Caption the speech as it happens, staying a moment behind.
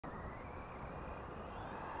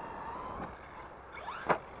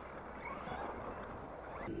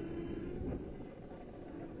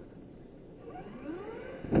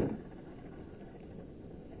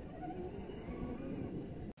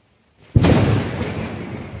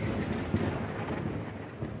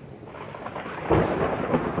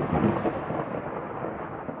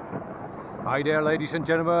Hi there, ladies and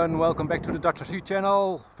gentlemen, welcome back to the DutchRC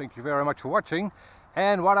channel. Thank you very much for watching.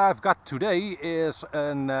 And what I've got today is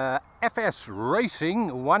an FS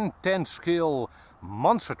Racing 110 scale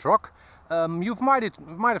monster truck. You might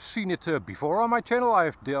have seen it before on my channel.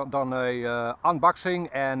 I've done a unboxing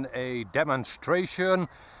and a demonstration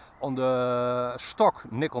on the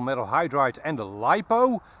stock nickel metal hydride and the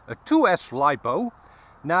LiPo, a 2S LiPo.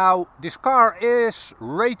 Now this car is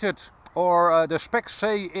rated, or the specs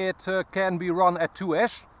say it can be run at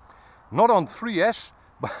 2S, not on 3S,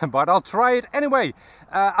 but I'll try it anyway.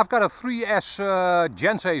 I've got a 3S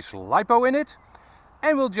Gen 6 LiPo in it,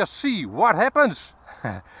 and we'll just see what happens.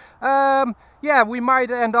 Yeah, we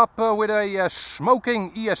might end up with a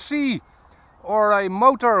smoking ESC or a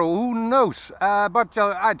motor, who knows. But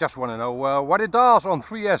I just want to know what it does on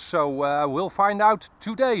 3S, so we'll find out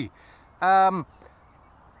today.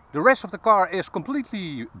 The rest of the car is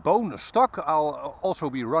completely bone stock. I'll also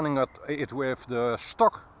be running it with the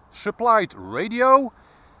stock supplied radio.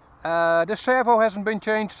 The servo hasn't been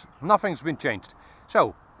changed, nothing's been changed.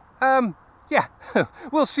 So, yeah,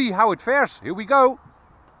 we'll see how it fares. Here we go.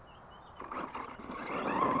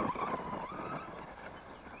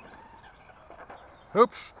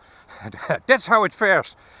 Oops, that's how it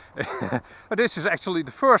fares. This is actually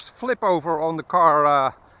the first flip over on the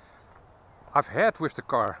car I've had with the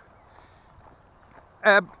car.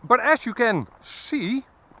 But as you can see,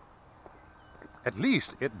 at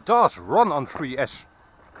least it does run on 3S.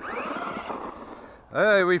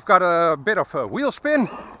 We've got a bit of a wheel spin.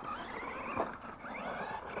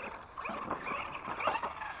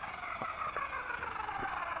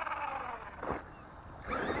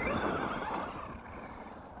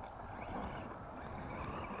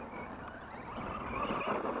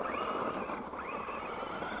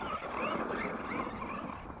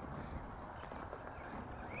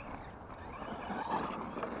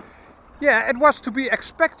 Yeah, it was to be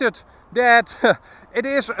expected that it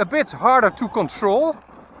is a bit harder to control.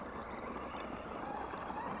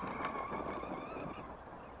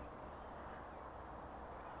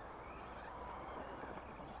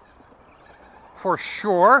 For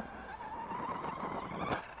sure.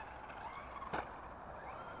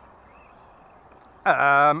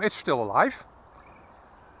 It's still alive.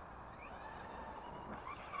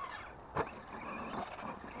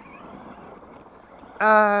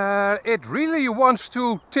 It really wants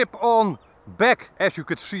to tip on back, as you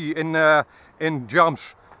could see in jumps.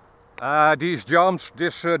 These jumps,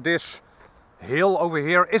 this hill over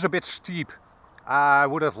here is a bit steep. I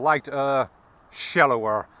would have liked a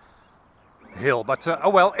shallower hill, but oh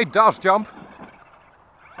well, it does jump.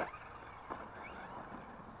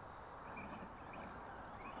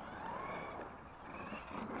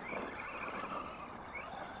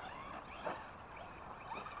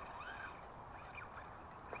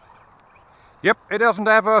 Yep, it doesn't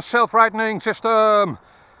have a self-rightening system.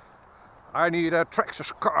 I need a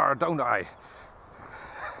Traxxas car, don't I?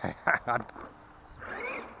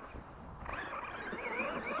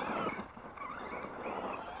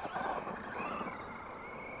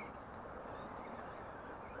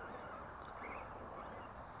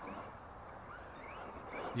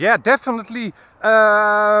 Yeah, definitely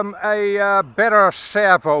a better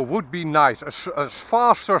servo would be nice, a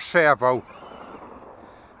faster servo.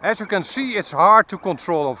 As you can see, it's hard to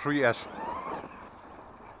control on 3S.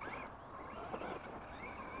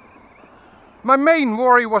 My main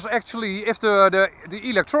worry was actually if the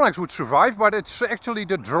electronics would survive, but it's actually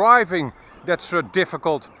the driving that's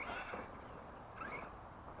difficult.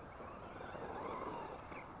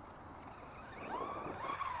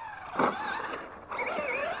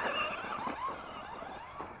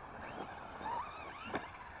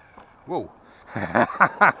 Whoa.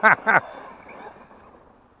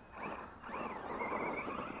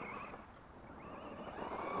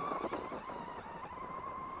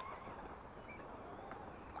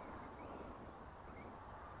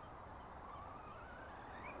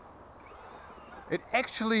 It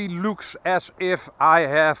actually looks as if I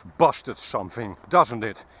have busted something, doesn't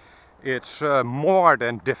it? It's more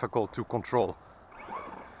than difficult to control.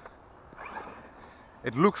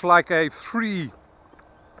 It looks like a 3.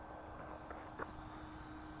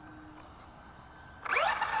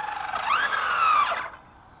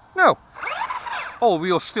 No, all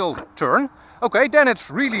wheels still turn. Okay, then it's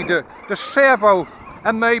really the servo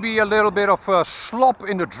and maybe a little bit of a slop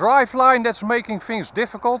in the driveline that's making things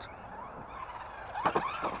difficult.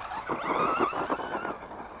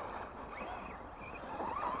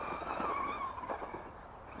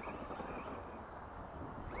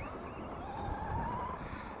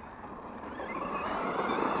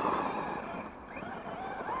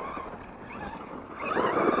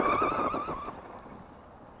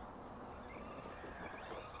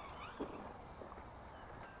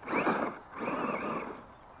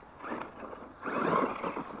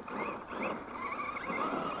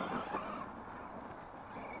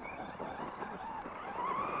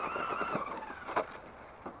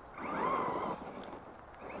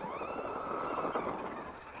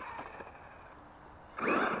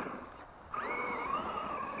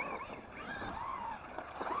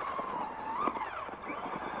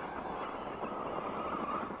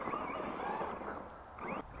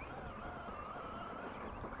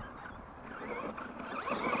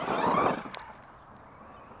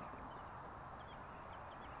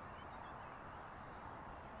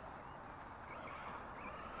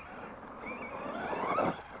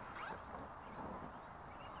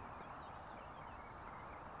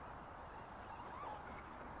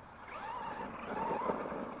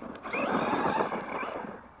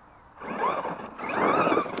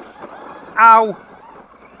 Ow!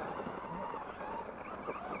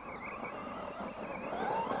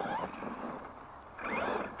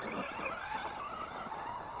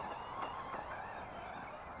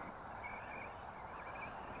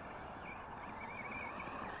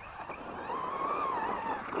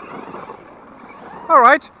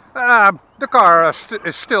 Alright, the car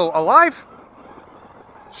is still alive,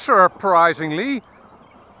 surprisingly.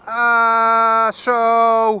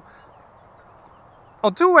 So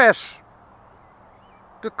on 2S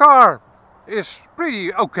the car is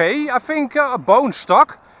pretty okay, I think, bone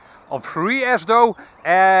stock. On 3S though,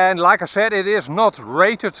 and like I said, it is not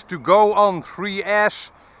rated to go on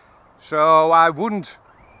 3S, so I wouldn't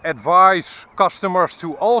advise customers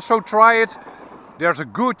to also try it. There's a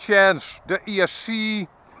good chance the ESC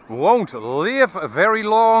won't live very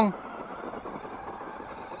long.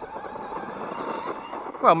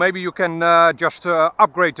 Well, maybe you can just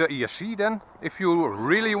upgrade the ESC then. If you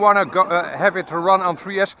really want to have it run on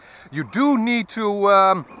 3S, you do need to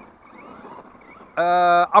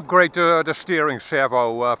upgrade the steering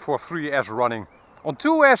servo for 3S running. On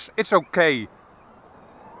 2S it's okay.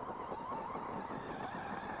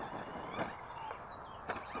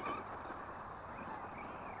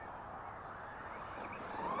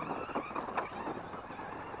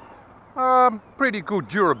 Pretty good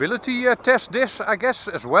durability test this, I guess,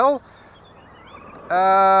 as well.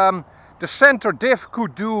 The center diff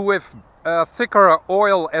could do with thicker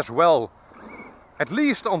oil as well. At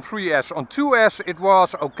least on 3S. On 2S it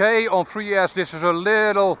was okay. On 3S this is a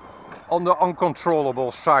little on the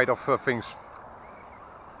uncontrollable side of things.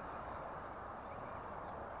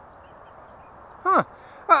 Huh.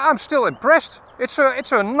 I'm still impressed. It's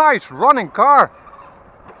a nice running car.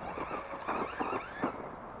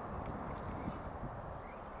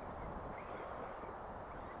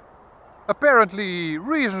 Apparently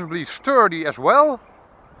reasonably sturdy as well.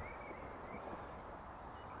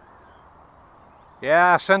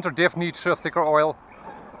 Yeah, center diff needs thicker oil.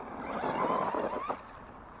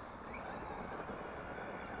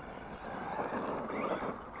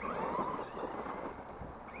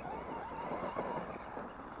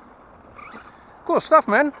 Cool stuff,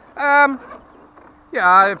 man. Yeah,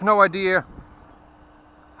 I have no idea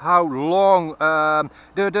how long.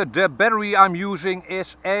 The battery I'm using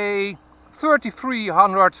is a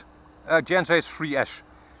 3300 Gen8 3S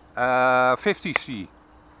 50C.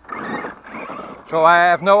 So I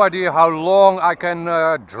have no idea how long I can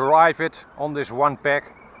drive it on this one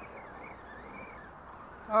pack.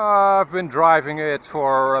 I've been driving it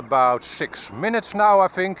for about 6 minutes now, I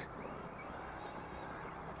think.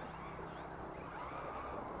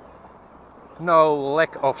 No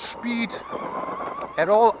lack of speed at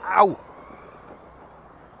all. Ow!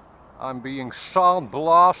 I'm being sand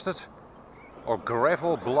blasted or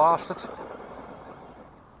gravel blasted.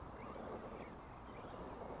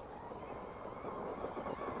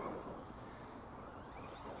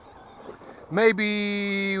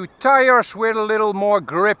 Maybe tires with a little more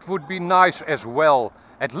grip would be nice as well,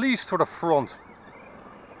 at least for the front.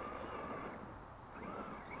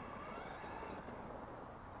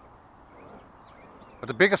 But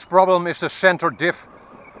the biggest problem is the center diff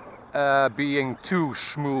being too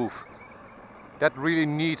smooth. That really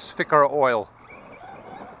needs thicker oil.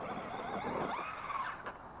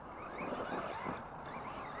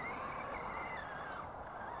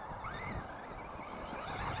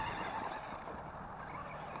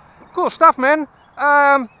 Cool stuff, man.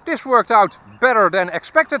 This worked out better than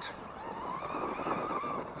expected.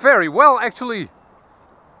 Very well, actually.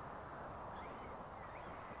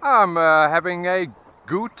 I'm having a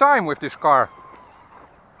good time with this car.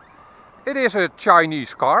 It is a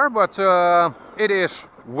Chinese car, but it is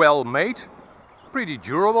well made. Pretty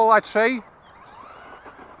durable, I'd say.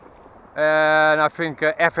 And I think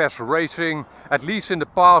FS Racing, at least in the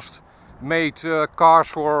past, made cars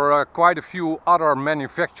for quite a few other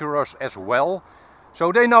manufacturers as well.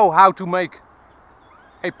 So they know how to make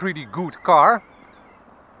a pretty good car.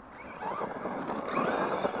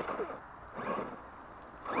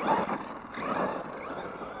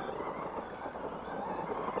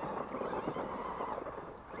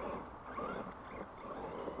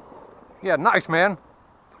 Yeah, nice, man.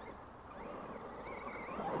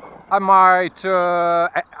 I might,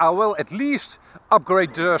 I will at least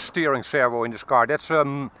upgrade the steering servo in this car. That's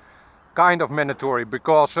kind of mandatory,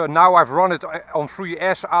 because now I've run it on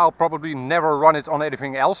 3S, I'll probably never run it on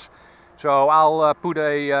anything else. So I'll put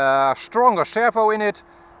a stronger servo in it,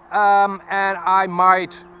 and I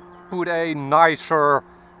might put a nicer,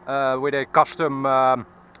 with a custom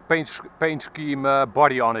paint scheme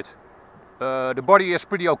body on it. The body is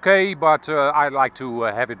pretty okay, but I like to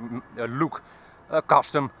have it look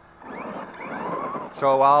custom.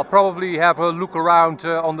 So I'll probably have a look around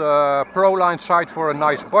on the Proline site for a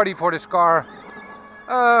nice body for this car.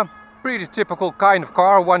 Pretty typical kind of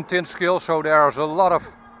car, 110 scale, so there's a lot of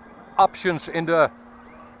options in the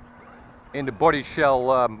body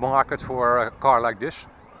shell market for a car like this.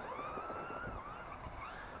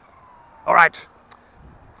 Alright.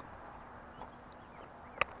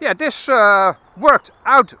 Yeah, this worked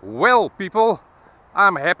out well, people.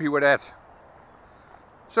 I'm happy with that.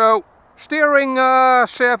 So, steering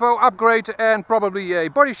servo upgrade and probably a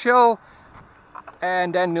body shell.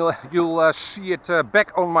 And then you'll see it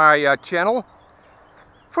back on my channel.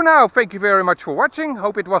 For now, thank you very much for watching.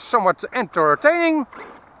 Hope it was somewhat entertaining.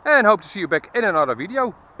 And hope to see you back in another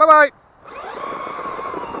video. Bye bye!